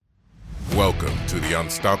Welcome to the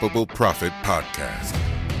Unstoppable Profit Podcast.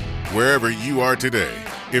 Wherever you are today,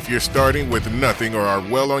 if you're starting with nothing or are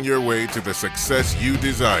well on your way to the success you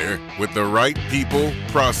desire, with the right people,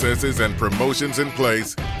 processes, and promotions in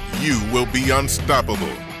place, you will be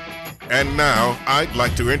unstoppable. And now, I'd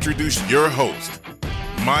like to introduce your host,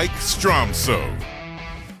 Mike Stromsoe.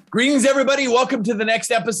 Greetings, everybody. Welcome to the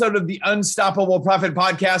next episode of the Unstoppable Profit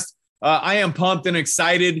Podcast. I am pumped and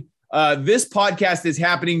excited. This podcast is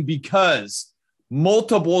happening because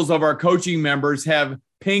multiples of our coaching members have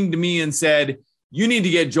pinged me and said, you need to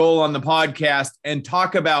get Joel on the podcast and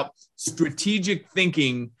talk about strategic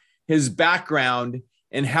thinking, his background,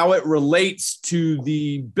 and how it relates to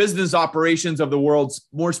the business operations of the world,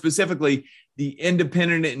 more specifically, the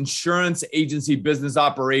independent insurance agency business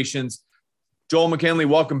operations. Joel McKinley,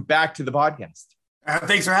 welcome back to the podcast.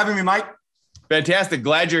 Thanks for having me, Mike. Fantastic.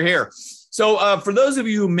 Glad you're here. So for those of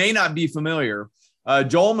you who may not be familiar,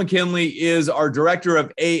 Joel McKinley is our director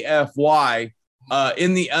of AFY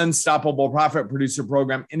in the Unstoppable Profit Producer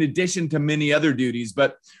Program, in addition to many other duties.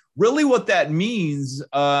 But really what that means,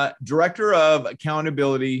 director of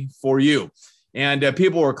accountability for you. And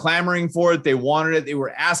people were clamoring for it. They wanted it. They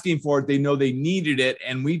were asking for it. They know they needed it.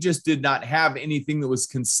 And we just did not have anything that was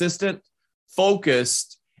consistent,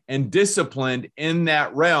 focused, and disciplined in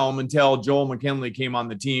that realm until Joel McKinley came on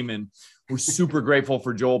the team. And we're super grateful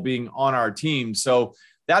for Joel being on our team. So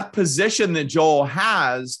that position that Joel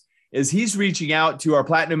has is he's reaching out to our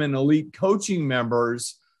Platinum and Elite coaching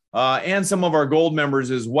members and some of our Gold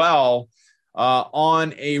members as well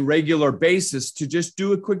on a regular basis to just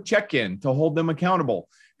do a quick check-in to hold them accountable.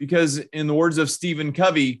 Because in the words of Stephen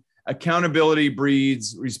Covey, accountability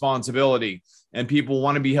breeds responsibility, and people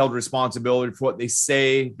want to be held responsible for what they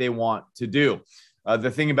say they want to do.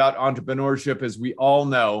 The thing about entrepreneurship, as we all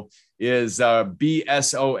know, is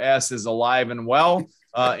BSOS is alive and well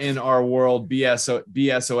in our world.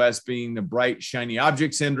 BSOS being the bright, shiny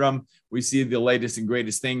object syndrome. We see the latest and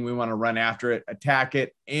greatest thing. We want to run after it, attack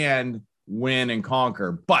it, and win and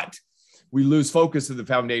conquer. But we lose focus of the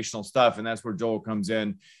foundational stuff, and that's where Joel comes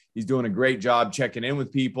in. He's doing a great job checking in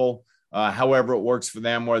with people, however it works for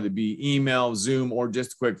them, whether it be email, Zoom, or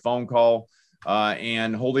just a quick phone call,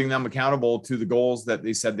 and holding them accountable to the goals that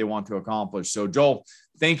they said they want to accomplish. So Joel,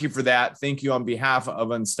 thank you for that. Thank you on behalf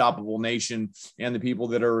of Unstoppable Nation and the people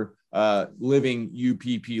that are living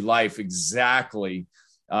UPP life exactly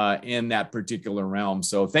in that particular realm.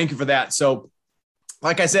 So thank you for that. So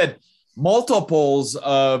like I said, multiples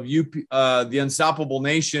of the Unstoppable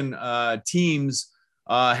Nation teams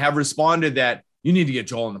have responded that you need to get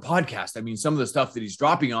Joel on the podcast. I mean, some of the stuff that he's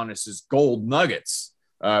dropping on us is gold nuggets.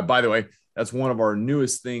 By the way, that's one of our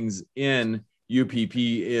newest things in UPP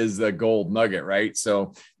is the gold nugget, right?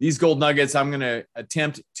 So these gold nuggets, I'm going to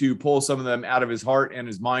attempt to pull some of them out of his heart and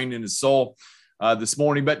his mind and his soul this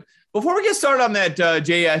morning. But before we get started on that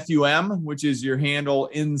JFUM, which is your handle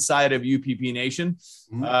inside of UPP Nation,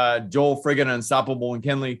 Joel friggin' Unstoppable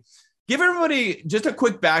McKinley, give everybody just a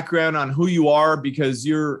quick background on who you are, because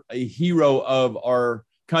you're a hero of our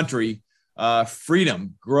country.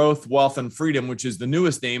 Freedom, Growth, Wealth, and Freedom, which is the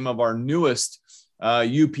newest name of our newest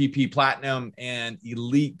UPP Platinum and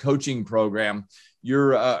Elite coaching program.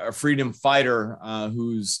 You're a freedom fighter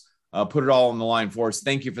who's put it all on the line for us.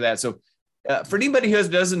 Thank you for that. So for anybody who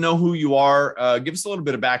doesn't know who you are, give us a little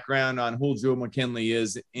bit of background on who Joel McKinley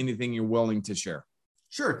is, anything you're willing to share.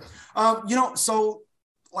 Sure. So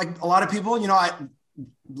like a lot of people, I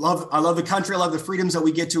love the country. I love the freedoms that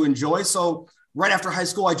we get to enjoy. So right after high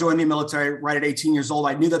school, I joined the military right at 18 years old.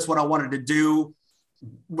 I knew that's what I wanted to do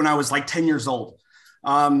when I was like 10 years old.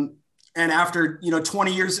 And after,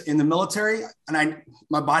 20 years in the military, and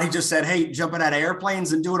my body just said, hey, jumping out of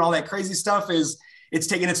airplanes and doing all that crazy stuff it's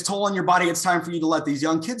taking its toll on your body. It's time for you to let these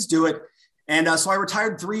young kids do it. And so I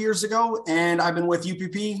retired 3 years ago, and I've been with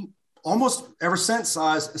UPP almost ever since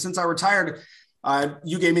I retired.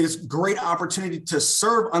 You gave me this great opportunity to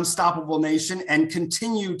serve Unstoppable Nation and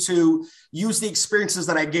continue to use the experiences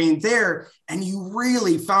that I gained there. And you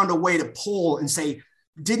really found a way to pull and say,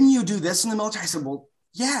 didn't you do this in the military? I said, well,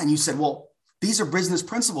 yeah. And you said, well, these are business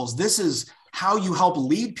principles. This is how you help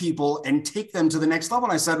lead people and take them to the next level.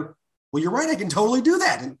 And I said, well, you're right. I can totally do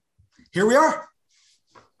that. And here we are.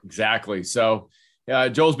 Exactly. So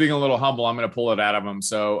Joel's being a little humble. I'm going to pull it out of him.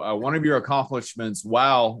 So one of your accomplishments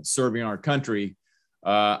while serving our country,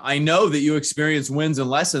 I know that you experienced wins and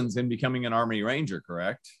lessons in becoming an Army Ranger,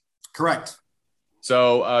 correct? Correct.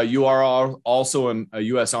 So you are also a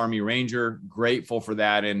U.S. Army Ranger, grateful for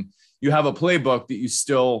that. And you have a playbook that you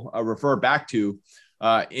still refer back to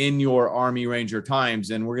in your Army Ranger times.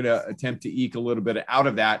 And we're going to attempt to eke a little bit out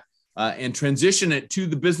of that and transition it to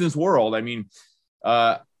the business world. I mean,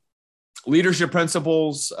 leadership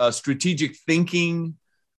principles, strategic thinking,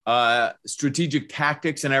 strategic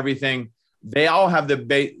tactics, and everything. They all have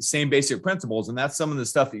the same basic principles. And that's some of the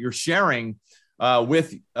stuff that you're sharing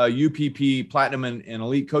with UPP Platinum and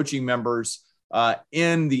Elite Coaching members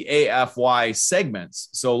in the AFY segments.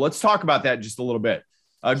 So let's talk about that just a little bit.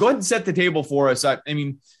 Go ahead and set the table for us. I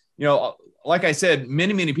mean, like I said,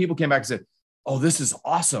 many people came back and said, "Oh, this is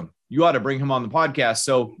awesome. You ought to bring him on the podcast."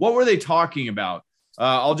 So what were they talking about?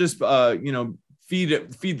 I'll just, feed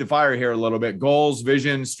the fire here a little bit. Goals,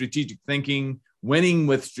 vision, strategic thinking, winning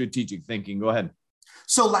with strategic thinking. Go ahead.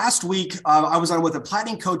 So last week I was on with a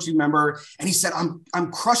Platinum Coaching member, and he said,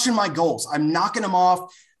 I'm crushing my goals. I'm knocking them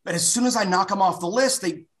off. But as soon as I knock them off the list,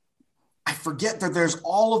 I forget that there's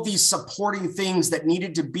all of these supporting things that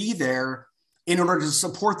needed to be there in order to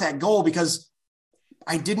support that goal, because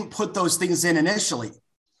I didn't put those things in initially.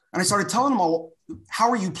 And I started telling them, well, how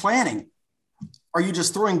are you planning? Are you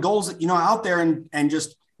just throwing goals, out there and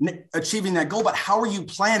just achieving that goal? But how are you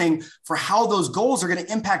planning for how those goals are going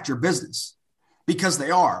to impact your business? Because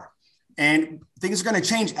they are. And things are going to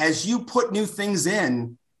change as you put new things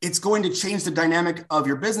in. It's going to change the dynamic of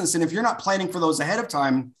your business. And if you're not planning for those ahead of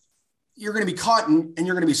time, you're going to be caught and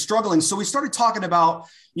you're going to be struggling. So we started talking about,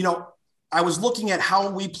 I was looking at how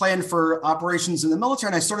we plan for operations in the military,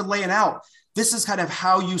 and I started laying out, this is kind of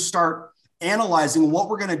how you start analyzing what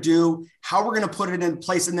we're going to do, how we're going to put it in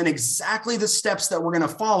place, and then exactly the steps that we're going to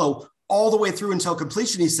follow all the way through until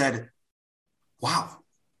completion. He said, wow,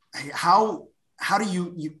 how do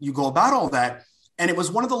you go about all that? And it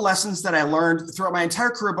was one of the lessons that I learned throughout my entire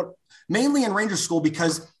career, but mainly in Ranger School,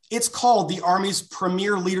 because it's called the Army's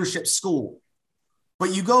premier leadership school.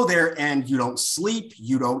 But you go there and you don't sleep,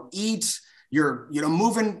 you don't eat, you're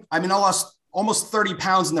moving. I mean, I lost almost 30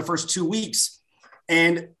 pounds in the first 2 weeks.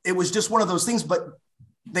 And it was just one of those things. But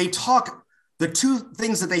the two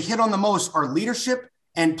things that they hit on the most are leadership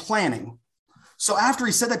and planning. So after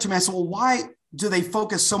he said that to me, I said, well, why do they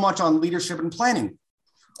focus so much on leadership and planning?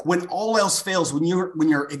 When all else fails, when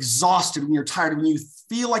you're exhausted, when you're tired, when you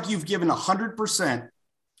feel like you've given 100%,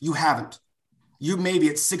 you haven't. You maybe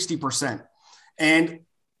at 60%. And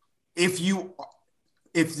if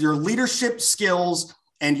your leadership skills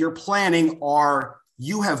and your planning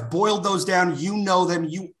you have boiled those down, you know them,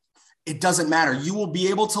 it doesn't matter. You will be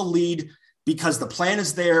able to lead because the plan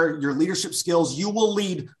is there, your leadership skills, you will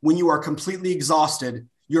lead when you are completely exhausted.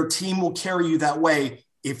 Your team will carry you that way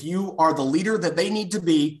if you are the leader that they need to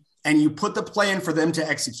be and you put the plan for them to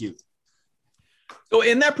execute. So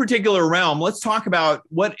in that particular realm, let's talk about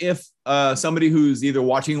what if somebody who's either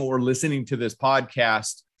watching or listening to this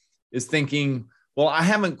podcast is thinking, well, I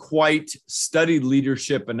haven't quite studied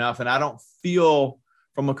leadership enough, and I don't feel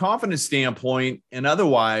from a confidence standpoint and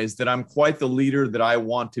otherwise that I'm quite the leader that I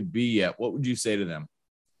want to be at. What would you say to them?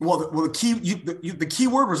 Well, the key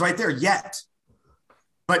word was right there, yet.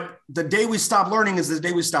 But the day we stop learning is the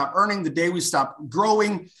day we stop earning, the day we stop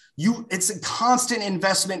growing. It's a constant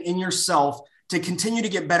investment in yourself to continue to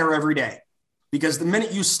get better every day. Because the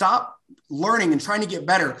minute you stop learning and trying to get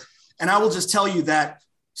better, and I will just tell you that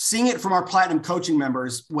seeing it from our Platinum Coaching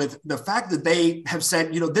members with the fact that they have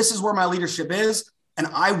said, this is where my leadership is, and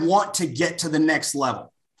I want to get to the next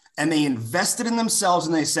level. And they invested in themselves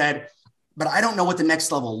and they said, but I don't know what the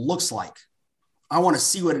next level looks like. I want to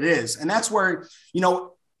see what it is. And that's where,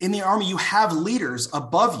 in the Army, you have leaders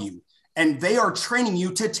above you and they are training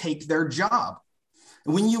you to take their job.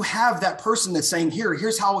 And when you have that person that's saying,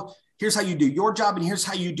 here's how you do your job and here's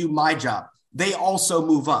how you do my job, they also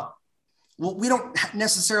move up. Well, we don't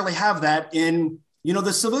necessarily have that in,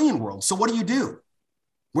 the civilian world. So what do you do?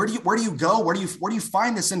 Where do you go? Where do you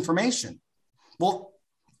find this information? Well,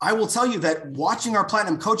 I will tell you that watching our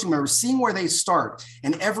Platinum Coaching members, seeing where they start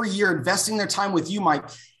and every year investing their time with you, Mike,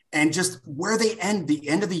 and just where they end, the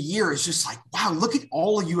end of the year is just like, wow, look at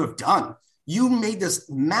all you have done. You made this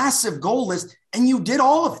massive goal list and you did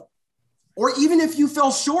all of it. Or even if you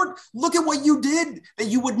fell short, look at what you did that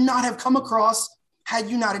you would not have come across had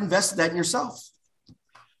you not invested that in yourself.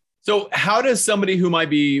 So how does somebody who might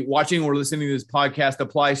be watching or listening to this podcast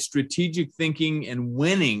apply strategic thinking and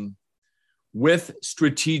winning with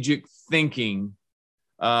strategic thinking,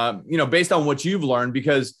 based on what you've learned?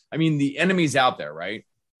 Because, the enemy's out there, right?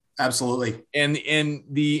 Absolutely. And in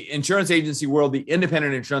the insurance agency world, the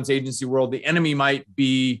independent insurance agency world, the enemy might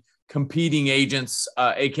be competing agents,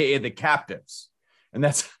 AKA the captives. And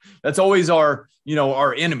that's always our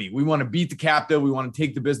enemy. We want to beat the captive. We want to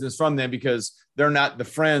take the business from them because they're not the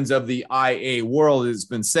friends of the IA world, as has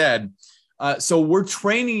been said. So we're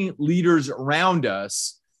training leaders around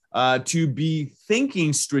us to be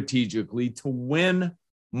thinking strategically to win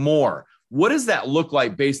more. What does that look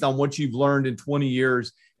like based on what you've learned in 20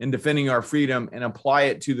 years in defending our freedom and apply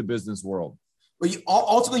it to the business world? Well,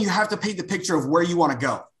 ultimately, you have to paint the picture of where you want to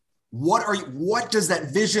go. What does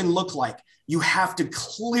that vision look like? You have to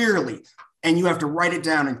clearly, and you have to write it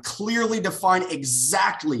down and clearly define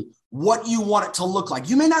exactly what you want it to look like.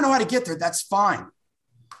 You may not know how to get there. That's fine.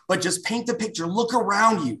 But just paint the picture. Look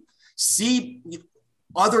around you. See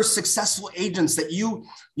other successful agents that you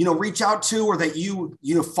reach out to or that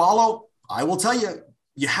you follow. I will tell you,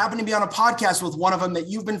 you happen to be on a podcast with one of them that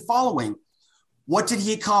you've been following. What did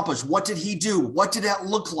he accomplish? What did he do? What did that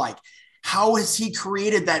look like? How has he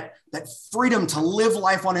created that freedom to live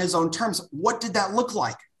life on his own terms? What did that look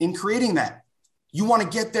like in creating that? You want to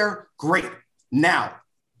get there? Great. Now,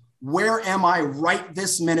 where am I right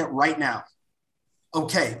this minute, right now?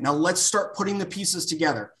 Okay, now let's start putting the pieces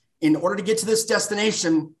together. In order to get to this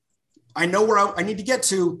destination, I know where I need to get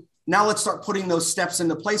to. Now let's start putting those steps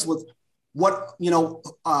into place with what,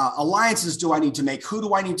 alliances do I need to make? Who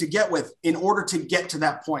do I need to get with in order to get to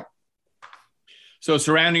that point? So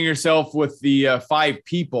surrounding yourself with the 5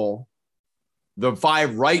 people, the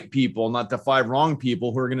 5 right people, not the 5 wrong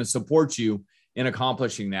people who are going to support you in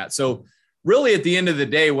accomplishing that. So really at the end of the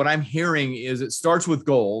day, what I'm hearing is it starts with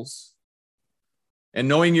goals and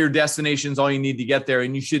knowing your destination is all you need to get there.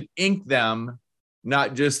 And you should ink them,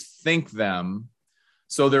 not just think them.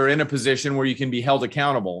 So they're in a position where you can be held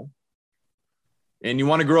accountable. And you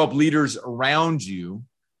want to grow up leaders around you.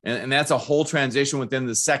 And that's a whole transition within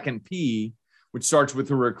the second P, which starts with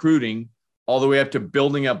the recruiting all the way up to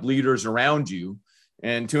building up leaders around you.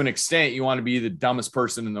 And to an extent, you want to be the dumbest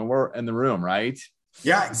person in the room, right?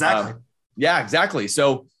 Yeah, exactly. Exactly.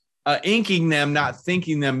 So inking them, not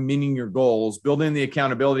thinking them, meaning your goals, building the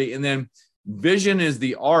accountability. And then vision is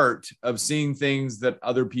the art of seeing things that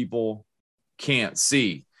other people can't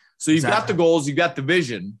see. So you've got the goals, you've got the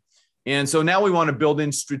vision. And so now we want to build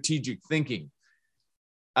in strategic thinking.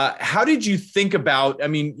 How did you think about,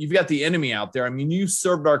 you've got the enemy out there. You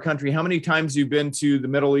served our country. How many times have you been to the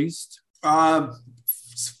Middle East? Five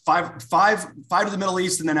to the Middle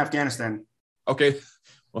East and then Afghanistan. Okay.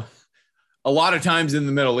 Well, a lot of times in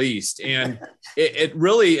the Middle East. And it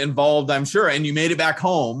really involved, I'm sure, and you made it back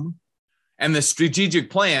home and the strategic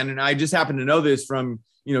plan. And I just happen to know this from,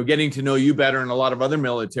 getting to know you better and a lot of other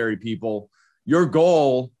military people. Your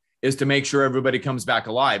goal is to make sure everybody comes back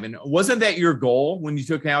alive. And wasn't that your goal when you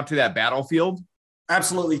took out to that battlefield?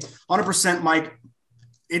 Absolutely. 100%, Mike.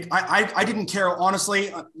 I didn't care,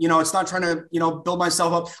 honestly. It's not trying to, build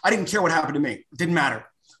myself up. I didn't care what happened to me. It didn't matter.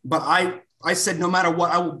 But I said, no matter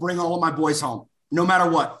what, I will bring all of my boys home. No matter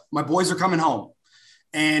what, my boys are coming home.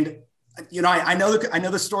 And, I know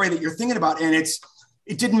the story that you're thinking about. And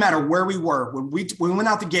it didn't matter where we were. When we went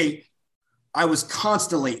out the gate, I was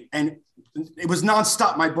constantly, and it was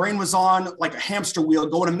nonstop. My brain was on like a hamster wheel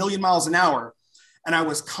going 1,000,000 miles an hour. And I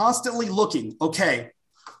was constantly looking, okay,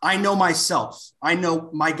 I know myself. I know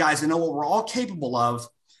my guys. I know what we're all capable of.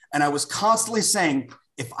 And I was constantly saying,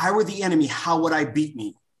 if I were the enemy, how would I beat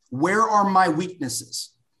me? Where are my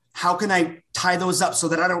weaknesses? How can I tie those up so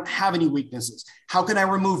that I don't have any weaknesses? How can I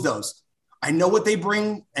remove those? I know what they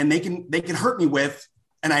bring and they can hurt me with,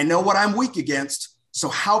 and I know what I'm weak against. So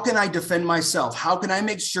how can I defend myself? How can I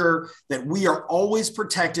make sure that we are always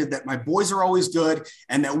protected, that my boys are always good,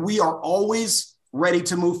 and that we are always ready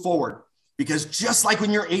to move forward? Because just like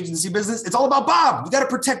when you're agency business, it's all about Bob. You got to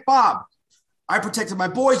protect Bob. I protected my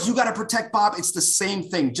boys. You got to protect Bob. It's the same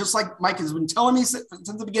thing. Just like Mike has been telling me since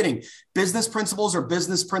the beginning, business principles are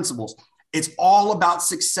business principles. It's all about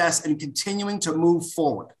success and continuing to move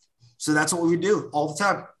forward. So that's what we do all the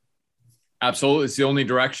time. Absolutely. It's the only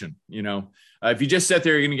direction, if you just sit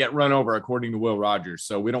there, you're going to get run over, according to Will Rogers.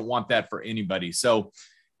 So we don't want that for anybody. So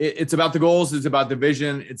it's about the goals. It's about the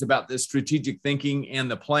vision. It's about the strategic thinking and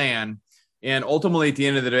the plan. And ultimately, at the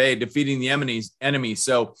end of the day, defeating the enemy.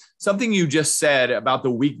 So something you just said about the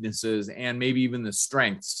weaknesses and maybe even the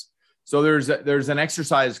strengths. So there's an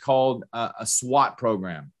exercise called a SWOT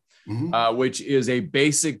program, which is a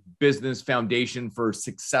basic business foundation for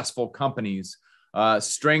successful companies,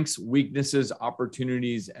 strengths, weaknesses,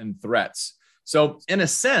 opportunities, and threats. So in a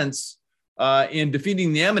sense, in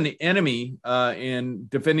defeating the enemy, in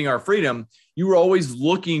defending our freedom, you were always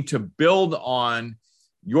looking to build on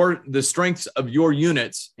the strengths of your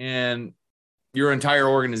units and your entire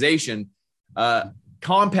organization,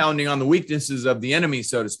 compounding on the weaknesses of the enemy,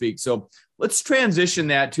 so to speak. So let's transition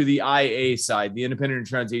that to the IA side, the independent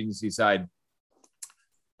insurance agency side.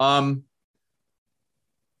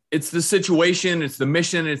 It's the situation, it's the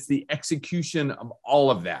mission, it's the execution of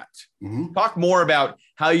all of that. Mm-hmm. Talk more about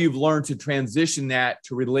how you've learned to transition that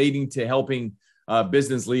to relating to helping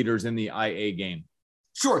business leaders in the IA game.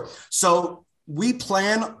 Sure. So we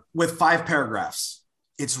plan with 5 paragraphs.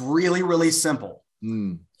 It's really, really simple.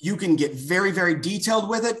 You can get very, very detailed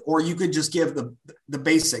with it, or you could just give the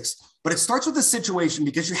basics. But it starts with the situation,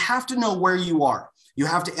 because you have to know where you are. You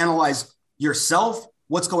have to analyze yourself,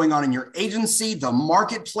 what's going on in your agency, the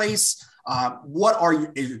marketplace, what are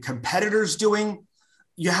your competitors doing.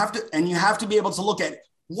 You have to be able to look at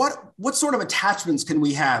what sort of attachments can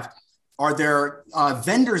we have. Are there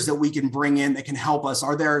vendors that we can bring in that can help us?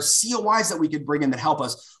 Are there COIs that we could bring in that help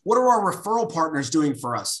us? What are our referral partners doing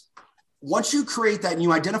for us? Once you create that and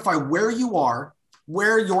you identify where you are,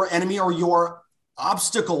 where your enemy or your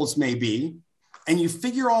obstacles may be, and you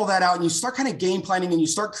figure all that out and you start kind of game planning and you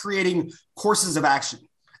start creating courses of action,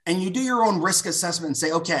 and you do your own risk assessment and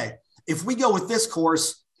say, okay, if we go with this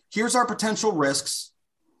course, here's our potential risks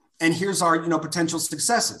and here's our potential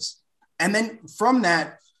successes. And then from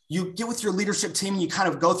that, you get with your leadership team and you kind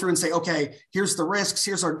of go through and say, okay, here's the risks.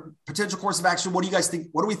 Here's our potential course of action. What do you guys think?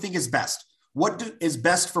 What do we think is best? What is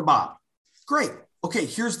best for Bob? Great. Okay,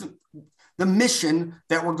 here's the mission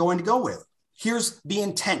that we're going to go with. Here's the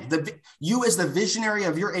intent. You as the visionary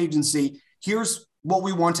of your agency, here's what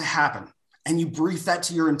we want to happen. And you brief that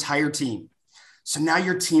to your entire team. So now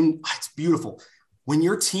your team, it's beautiful. When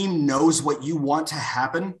your team knows what you want to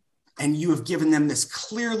happen and you have given them this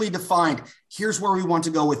clearly defined, here's where we want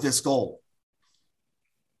to go with this goal.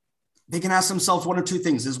 They can ask themselves one of 2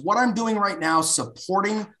 things. Is what I'm doing right now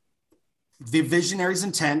supporting the visionary's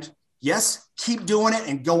intent? Yes, keep doing it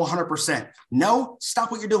and go 100%. No,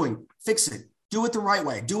 stop what you're doing. Fix it. Do it the right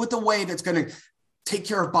way. Do it the way that's going to take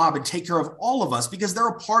care of Bob and take care of all of us, because they're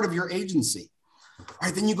a part of your agency. All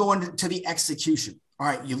right, then you go into the execution. All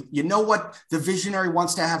right, you know what the visionary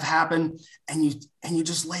wants to have happen, and you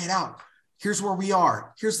just lay it out. Here's where we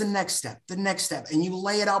are. Here's the next step, and you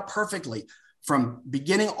lay it out perfectly from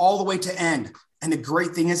beginning all the way to end. And the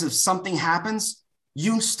great thing is, if something happens,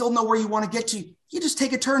 you still know where you want to get to. You just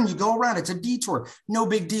take a turn, you go around. It's a detour. No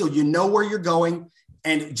big deal. You know where you're going.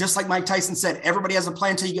 And just like Mike Tyson said, everybody has a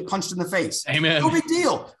plan until you get punched in the face. Amen. No big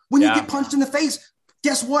deal. When you get punched in the face,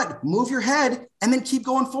 guess what? Move your head and then keep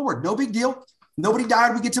going forward. No big deal. Nobody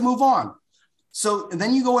died. We get to move on. So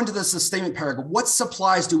then you go into the sustainment paragraph. What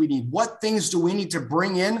supplies do we need? What things do we need to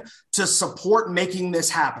bring in to support making this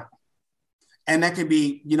happen? And that could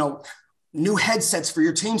be, new headsets for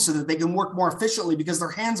your team so that they can work more efficiently because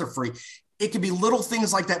their hands are free. It could be little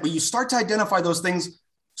things like that, but you start to identify those things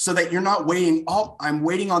so that you're not waiting. Oh, I'm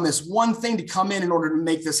waiting on this one thing to come in order to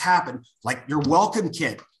make this happen. Like your welcome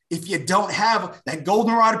kit. If you don't have that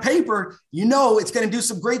golden rod of paper, it's going to do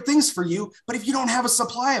some great things for you. But if you don't have a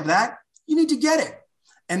supply of that, you need to get it.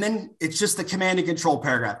 And then it's just the command and control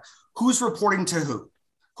paragraph. Who's reporting to who?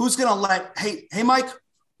 Who's going to hey, Mike,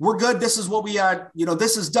 we're good. This is what we,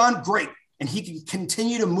 this is done. Great. And he can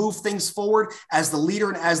continue to move things forward as the leader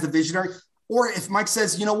and as the visionary. Or if Mike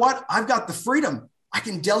says, you know what, I've got the freedom. I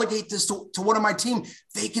can delegate this to one of my team.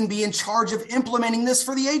 They can be in charge of implementing this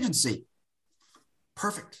for the agency.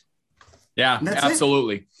 Perfect. Yeah,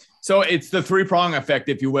 absolutely. So it's the 3-prong effect,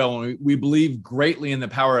 if you will. And we believe greatly in the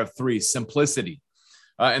power of 3, simplicity.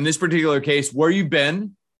 In this particular case, where you've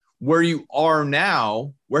been, where you are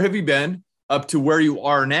now, where have you been up to where you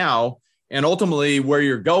are now, and ultimately where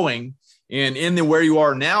you're going. And in the where you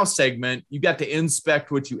are now segment, you got to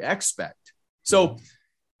inspect what you expect. So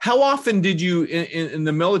how often did you, in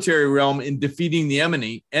the military realm, in defeating the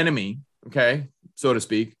enemy, okay, so to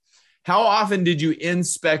speak, how often did you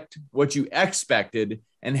inspect what you expected,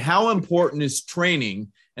 and how important is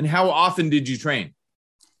training, and how often did you train?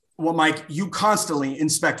 Well, Mike, you constantly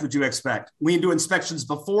inspect what you expect. We do inspections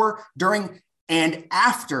before, during, and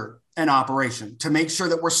after an operation to make sure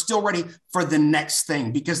that we're still ready for the next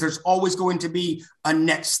thing, because there's always going to be a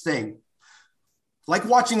next thing. Like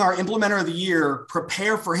watching our implementer of the year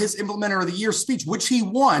prepare for his implementer of the year speech, which he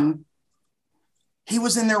won. He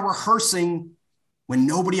was in there rehearsing when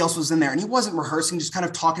nobody else was in there. And he wasn't rehearsing, just kind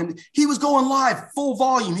of talking. He was going live, full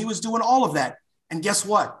volume. He was doing all of that. And guess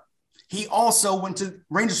what? He also went to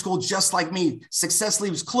Ranger School just like me. Success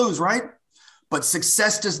leaves clues, right? But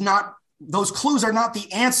success does not, those clues are not the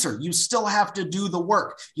answer. You still have to do the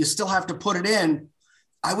work. You still have to put it in.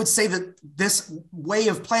 I would say that this way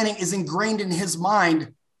of planning is ingrained in his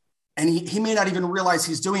mind, and he may not even realize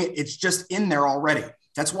he's doing it. It's just in there already.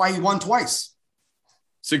 That's why he won twice.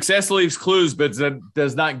 Success leaves clues, but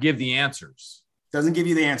does not give the answers. Doesn't give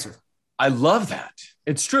you the answer. I love that.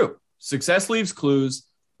 It's true. Success leaves clues,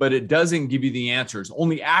 but it doesn't give you the answers.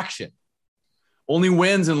 Only action, only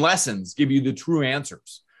wins and lessons give you the true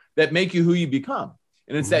answers that make you who you become.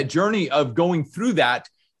 And it's that journey of going through that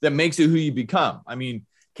makes it who you become. I mean,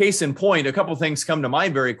 case in point, a couple of things come to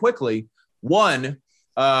mind very quickly. One,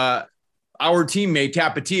 our teammate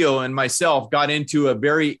Tapatio and myself got into a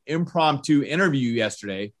very impromptu interview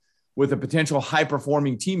yesterday with a potential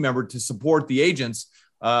high-performing team member to support the agents,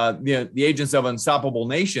 the agents of Unstoppable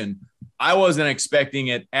Nation. I wasn't expecting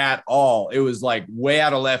it at all. It was like way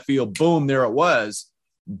out of left field. Boom, there it was.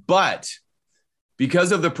 But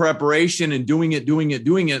because of the preparation and doing it,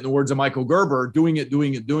 in the words of Michael Gerber, doing it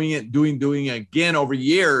again over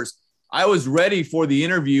years, I was ready for the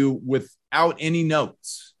interview without any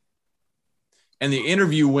notes. And the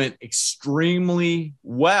interview went extremely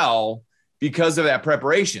well because of that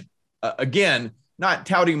preparation. Again, not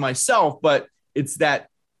touting myself, but it's that,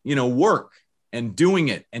 work and doing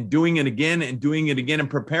it again and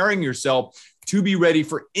preparing yourself to be ready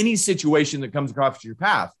for any situation that comes across your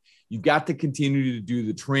path. You've got to continue to do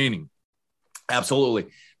the training. Absolutely.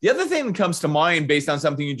 The other thing that comes to mind based on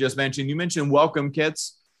something you just mentioned, you mentioned welcome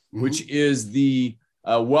kits, which is the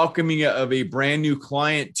welcoming of a brand new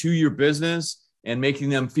client to your business and making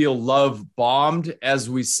them feel love bombed, as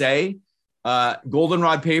we say.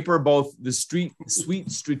 Goldenrod paper, both the sweet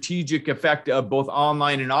strategic effect of both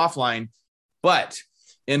online and offline. But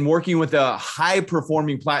in working with a high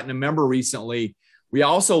performing platinum member recently, we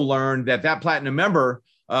also learned that platinum member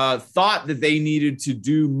thought that they needed to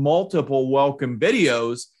do multiple welcome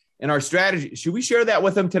videos in our strategy. Should we share that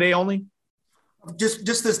with them today only? Just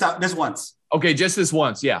this once. Okay, just this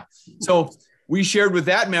once. Yeah. So we shared with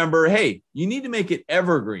that member, hey, you need to make it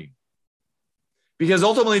evergreen. Because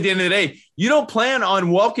ultimately, at the end of the day, you don't plan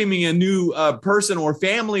on welcoming a new person or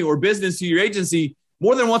family or business to your agency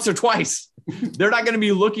more than once or twice. They're not going to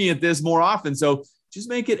be looking at this more often. So just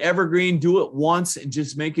make it evergreen, do it once and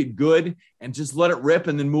just make it good and just let it rip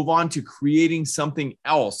and then move on to creating something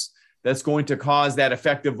else that's going to cause that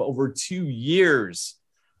effect of over 2 years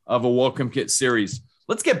of a welcome kit series.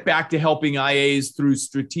 Let's get back to helping IAs through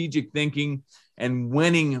strategic thinking and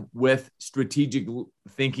winning with strategic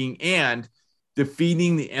thinking and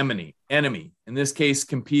defeating the enemy, in this case,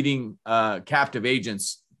 competing captive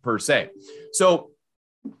agents per se. So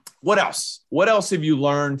what else? What else have you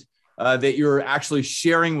learned that you're actually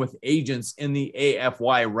sharing with agents in the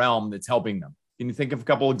AFY realm that's helping them? Can you think of a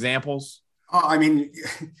couple examples? I mean,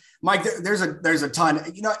 Mike, there's a ton.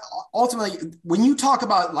 Ultimately, when you talk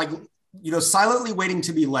about silently waiting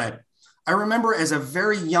to be led, I remember as a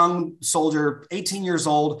very young soldier, 18 years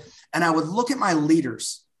old, and I would look at my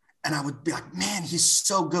leaders and I would be like, man, he's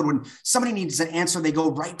so good. When somebody needs an answer, they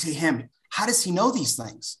go right to him. How does he know these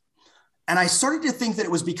things? And I started to think that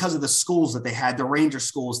it was because of the schools that they had, the Ranger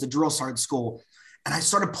schools, the drill sergeant school. And I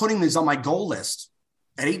started putting these on my goal list.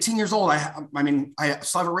 At 18 years old, I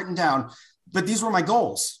still have it written down, but these were my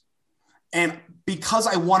goals. And because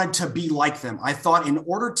I wanted to be like them, I thought in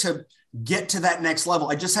order to get to that next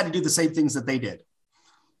level, I just had to do the same things that they did.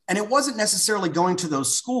 And it wasn't necessarily going to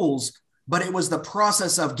those schools, but it was the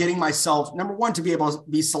process of getting myself, number one, to be able to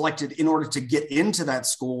be selected in order to get into that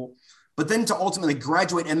school, but then to ultimately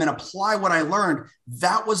graduate and then apply what I learned.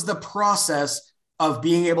 That was the process of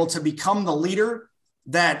being able to become the leader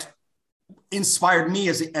that inspired me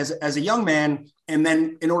as a young man. And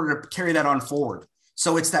then in order to carry that on forward.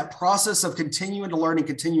 So it's that process of continuing to learn and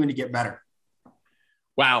continuing to get better.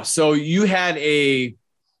 Wow. So you had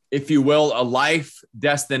if you will, a life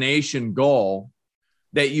destination goal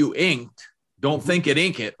that you inked. Don't think it,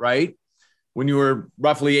 ink it, right? When you were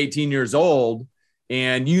roughly 18 years old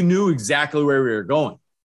and you knew exactly where we were going.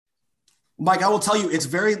 Mike, I will tell you, it's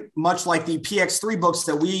very much like the PX3 books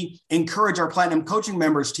that we encourage our platinum coaching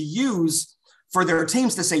members to use for their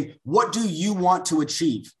teams to say, what do you want to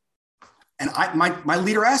achieve? And my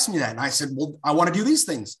leader asked me that. And I said, well, I want to do these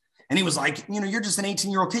things. And he was like, you're just an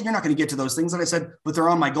 18-year-old kid. You're not going to get to those things. And I said, but they're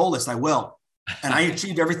on my goal list. I will. And I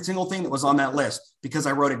achieved every single thing that was on that list because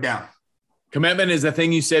I wrote it down. Commitment is the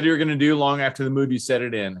thing you said you were going to do long after the mood you set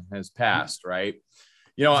it in has passed, right?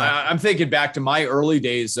 I'm thinking back to my early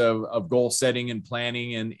days of goal setting and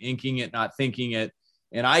planning and inking it, not thinking it.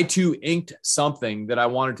 And I too inked something that I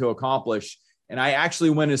wanted to accomplish. And I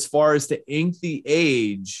actually went as far as to ink the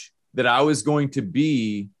age that I was going to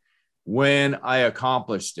be when I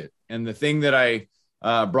accomplished it. And the thing that I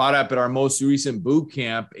brought up at our most recent boot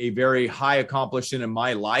camp, a very high accomplishment in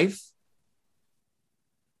my life,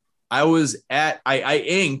 I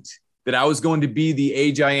inked that I was going to be the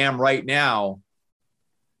age I am right now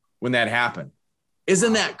when that happened.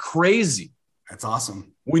 Isn't that crazy? That's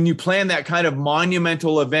awesome. When you plan that kind of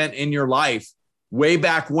monumental event in your life way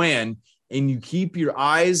back when, and you keep your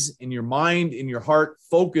eyes and your mind and your heart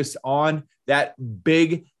focused on that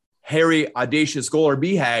big, hairy, audacious goal or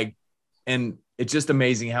BHAG. And it's just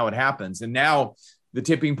amazing how it happens. And now the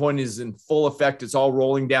tipping point is in full effect. It's all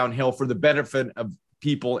rolling downhill for the benefit of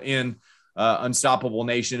people in Unstoppable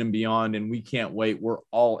Nation and beyond. And we can't wait. We're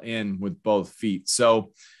all in with both feet.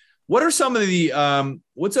 So what are some of the,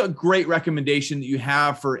 what's a great recommendation that you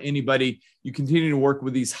have for anybody? You continue to work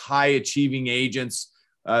with these high achieving agents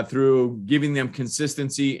through giving them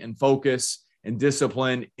consistency and focus and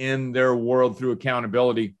discipline in their world through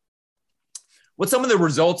accountability. What's some of the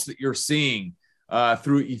results that you're seeing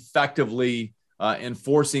through effectively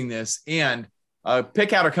enforcing this, and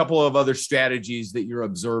pick out a couple of other strategies that you're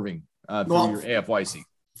observing through your AFYC?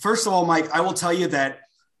 First of all, Mike, I will tell you that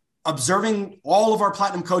observing all of our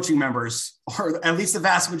Platinum Coaching members, or at least the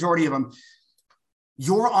vast majority of them,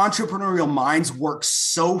 your entrepreneurial minds work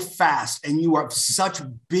so fast and you have such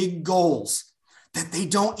big goals that they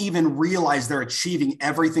don't even realize they're achieving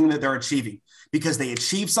everything that they're achieving, because they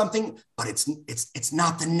achieve something, but it's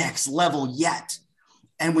not the next level yet.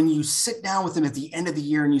 And when you sit down with them at the end of the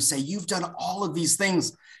year and you say, you've done all of these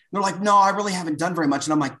things, they're like, no, I really haven't done very much.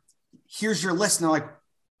 And I'm like, here's your list. And they're like,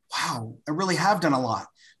 wow, I really have done a lot,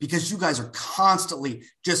 because you guys are constantly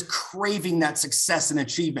just craving that success and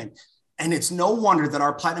achievement. And it's no wonder that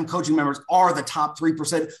our Platinum Coaching members are the top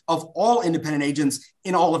 3% of all independent agents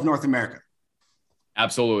in all of North America.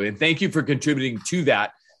 Absolutely. And thank you for contributing to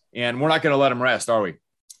that. And we're not going to let them rest, are we?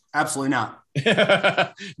 Absolutely not.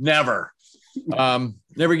 Never.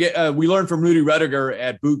 We learned from Rudy Rudiger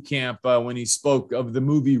at boot camp when he spoke of the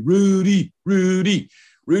movie Rudy. Rudy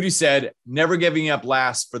said, never giving up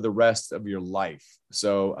lasts for the rest of your life.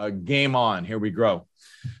 So game on, here we grow.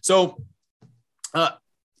 So,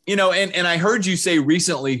 and I heard you say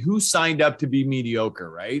recently, who signed up to be mediocre,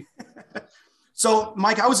 right? So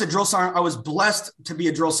Mike, I was a drill sergeant. I was blessed to be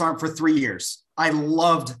a drill sergeant for 3 years. I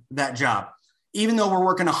loved that job. Even though we're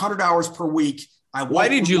working 100 hours per week. Why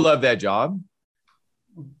did you love that job?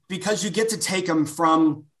 Because you get to take them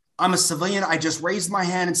from, I'm a civilian. I just raised my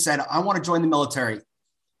hand and said, I want to join the military.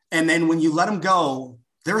 And then when you let them go,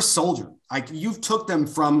 they're a soldier. Like, you've took them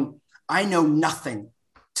from, I know nothing,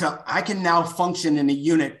 to I can now function in a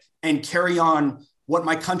unit and carry on what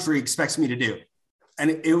my country expects me to do.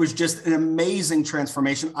 And it was just an amazing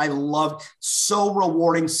transformation. I loved, so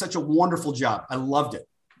rewarding, such a wonderful job. I loved it.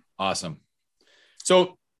 Awesome.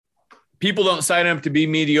 So people don't sign up to be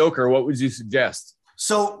mediocre. What would you suggest?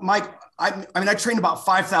 So Mike, I trained about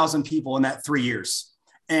 5,000 people in that 3 years.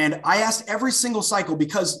 And I asked every single cycle,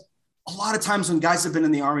 because a lot of times when guys have been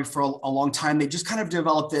in the Army for a long time, they just kind of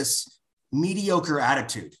develop this mediocre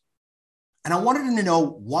attitude. And I wanted them to know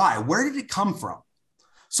why. Where did it come from?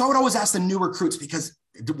 So I would always ask the new recruits, because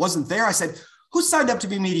it wasn't there. I said, who signed up to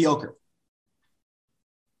be mediocre?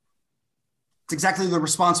 It's exactly the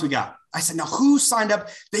response we got. I said, now who signed up?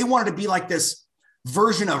 They wanted to be like this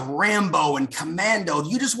version of Rambo and Commando.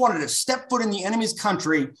 You just wanted to step foot in the enemy's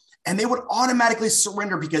country and they would automatically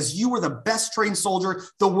surrender because you were the best trained soldier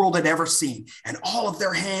the world had ever seen. And all of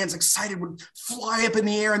their hands, excited, would fly up in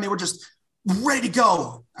the air and they were just ready to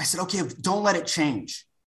go. I said, okay, don't let it change.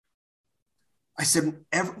 I said,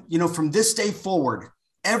 from this day forward,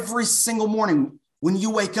 every single morning when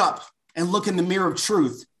you wake up and look in the mirror of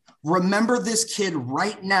truth, remember this kid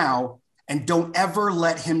right now and don't ever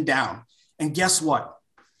let him down. And guess what?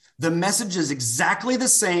 The message is exactly the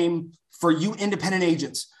same for you independent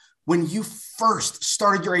agents. When you first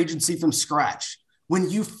started your agency from scratch, when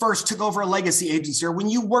you first took over a legacy agency, or when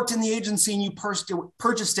you worked in the agency and you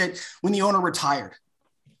purchased it when the owner retired,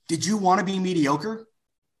 did you want to be mediocre?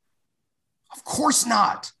 Of course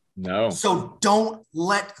not. No. So don't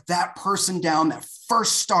let that person down that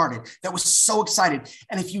first started, that was so excited.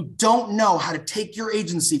 And if you don't know how to take your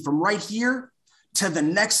agency from right here to the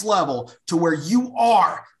next level, to where you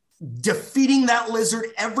are defeating that lizard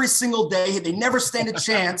every single day, they never stand a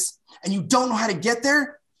chance, and you don't know how to get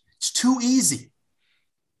there, it's too easy.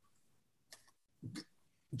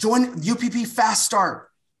 Join UPP Fast Start.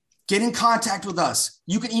 Get in contact with us.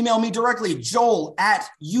 You can email me directly,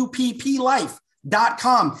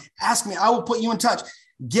 joel@upplife.com. Ask me, I will put you in touch.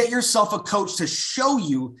 Get yourself a coach to show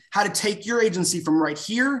you how to take your agency from right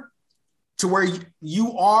here to where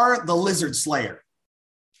you are the lizard slayer.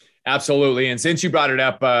 Absolutely. And since you brought it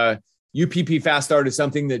up, UPP Fast Start is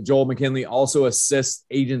something that Joel McKinley also assists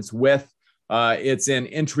agents with. It's an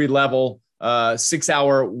entry-level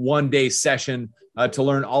 6-hour, 1-day session to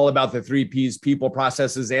learn all about the 3 Ps, people,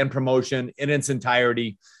 processes, and promotion in its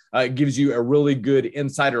entirety. It gives you a really good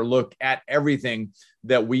insider look at everything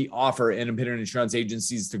that we offer independent insurance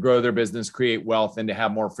agencies to grow their business, create wealth, and to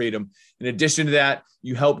have more freedom. In addition to that,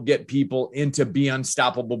 you help get people into Be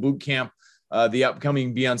Unstoppable Bootcamp. The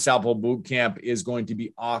upcoming Be Unstoppable Bootcamp is going to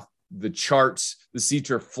be off the charts. The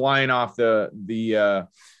seats are flying off the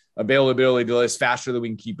availability list faster than we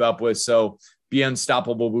can keep up with. So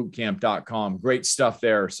BeUnstoppableBootcamp.com. Great stuff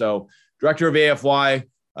there. So Director of AFY,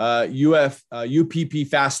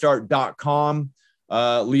 UPPFastStart.com,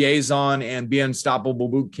 liaison, and Be Unstoppable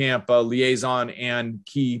Bootcamp liaison and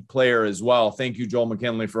key player as well. Thank you, Joel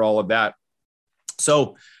McKinley, for all of that.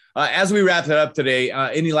 So as we wrap it up today,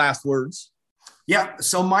 any last words? Yeah.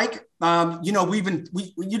 So Mike,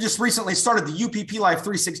 you just recently started the UPP Life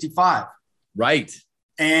 365. Right.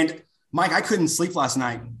 And Mike, I couldn't sleep last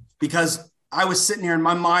night because I was sitting here and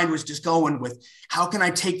my mind was just going with how can I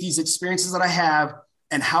take these experiences that I have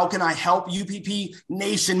and how can I help UPP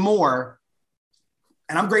Nation more?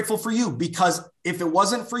 And I'm grateful for you, because if it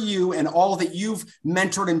wasn't for you and all that you've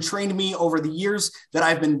mentored and trained me over the years that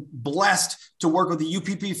I've been blessed to work with the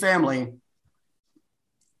UPP family,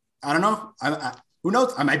 I don't know. Who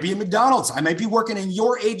knows? I might be in McDonald's. I might be working in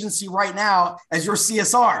your agency right now as your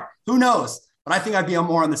CSR. Who knows? But I think I'd be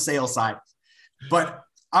more on the sales side. But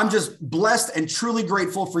I'm just blessed and truly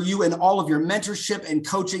grateful for you and all of your mentorship and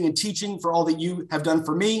coaching and teaching, for all that you have done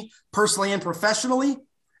for me personally and professionally,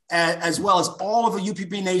 as well as all of the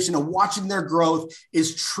UPP Nation. And watching their growth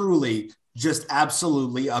is truly just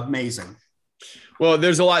absolutely amazing. Well,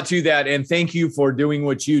 there's a lot to that. And thank you for doing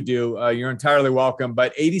what you do. You're entirely welcome.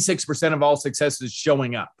 But 86% of all success is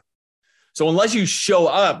showing up. So unless you show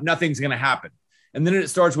up, nothing's going to happen. And then it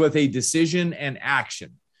starts with a decision and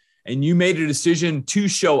action. And you made a decision to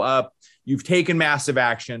show up. You've taken massive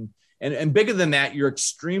action. And bigger than that, you're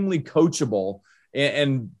extremely coachable.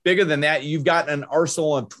 And bigger than that, you've got an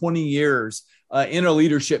arsenal of 20 years in a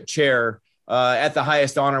leadership chair at the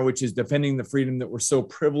highest honor, which is defending the freedom that we're so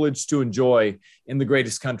privileged to enjoy in the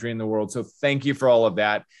greatest country in the world. So thank you for all of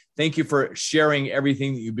that. Thank you for sharing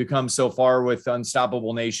everything that you've become so far with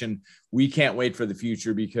Unstoppable Nation. We can't wait for the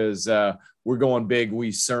future, because we're going big.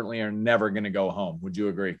 We certainly are never going to go home. Would you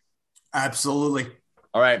agree? Absolutely.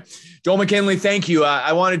 All right. Joel McKinley, thank you.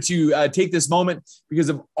 I wanted to take this moment because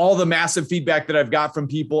of all the massive feedback that I've got from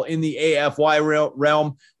people in the AFY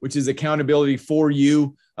realm, which is accountability for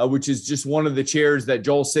you, which is just one of the chairs that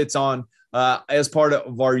Joel sits on as part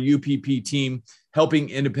of our UPP team, helping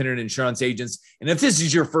independent insurance agents. And if this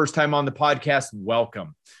is your first time on the podcast,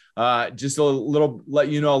 welcome. Just a little, let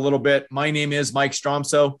you know a little bit. My name is Mike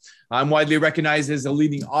Stromso. I'm widely recognized as a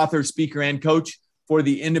leading author, speaker, and coach for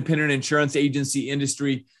the independent insurance agency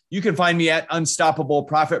industry. You can find me at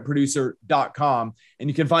unstoppableprofitproducer.com, and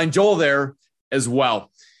you can find Joel there as well.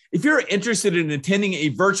 If you're interested in attending a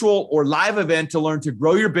virtual or live event to learn to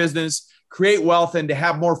grow your business, create wealth, and to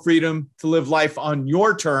have more freedom to live life on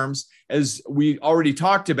your terms, as we already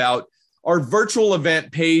talked about, our virtual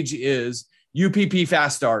event page is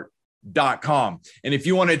UPPFastStart.com. And if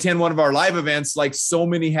you want to attend one of our live events, like so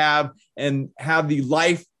many have, and have the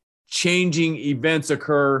life-changing events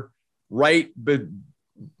occur right at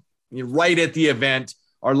the event,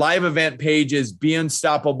 our live event page is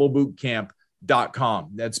BeUnstoppableBootcamp.com.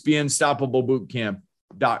 That's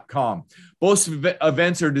BeUnstoppableBootcamp.com. Both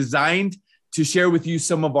events are designed to share with you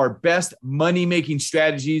some of our best money-making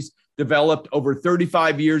strategies developed over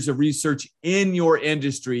 35 years of research in your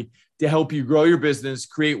industry to help you grow your business,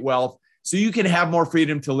 create wealth, so you can have more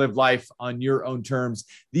freedom to live life on your own terms.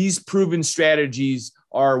 These proven strategies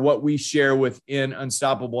are what we share within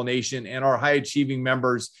Unstoppable Nation, and our high-achieving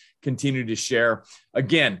members continue to share.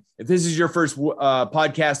 Again, if this is your first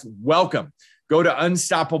podcast, welcome. Go to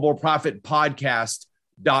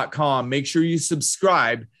unstoppableprofitpodcast.com. Make sure you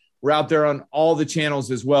subscribe. We're out there on all the channels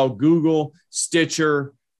as well, Google,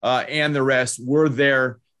 Stitcher, and the rest. We're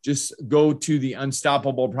there. Just go to the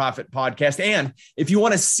Unstoppable Profit Podcast. And if you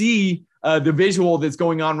want to see the visual that's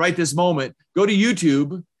going on right this moment, go to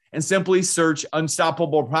YouTube and simply search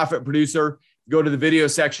Unstoppable Profit Producer. Go to the video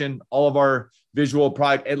section. All of our visual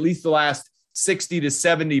product, at least the last 60 to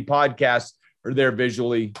 70 podcasts, are there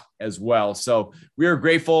visually as well. So we are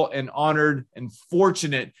grateful and honored and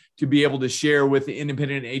fortunate to be able to share with the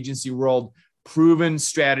independent agency world proven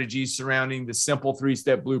strategies surrounding the simple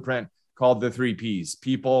 3-step blueprint called the 3 Ps: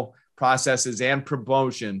 people, processes, and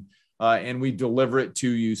promotion. And we deliver it to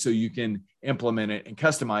you so you can implement it and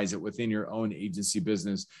customize it within your own agency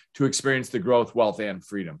business to experience the growth, wealth, and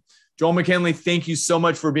freedom. Joel McKinley, thank you so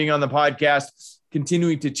much for being on the podcast,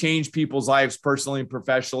 continuing to change people's lives personally and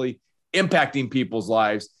professionally, impacting people's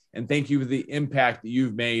lives. And thank you for the impact that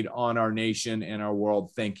you've made on our nation and our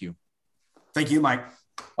world. Thank you. Thank you, Mike.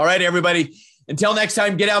 All right, everybody. Until next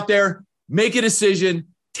time, get out there, make a decision,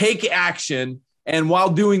 take action. And while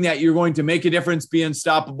doing that, you're going to make a difference, be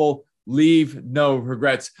unstoppable, leave no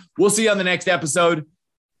regrets. We'll see you on the next episode.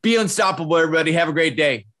 Be unstoppable, everybody. Have a great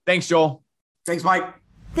day. Thanks, Joel. Thanks, Mike.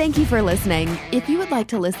 Thank you for listening. If you would like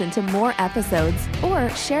to listen to more episodes or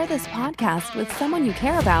share this podcast with someone you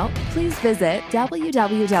care about, please visit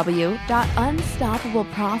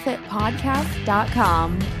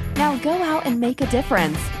www.unstoppableprofitpodcast.com. Now go out and make a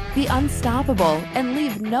difference. Be unstoppable and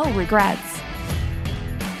leave no regrets.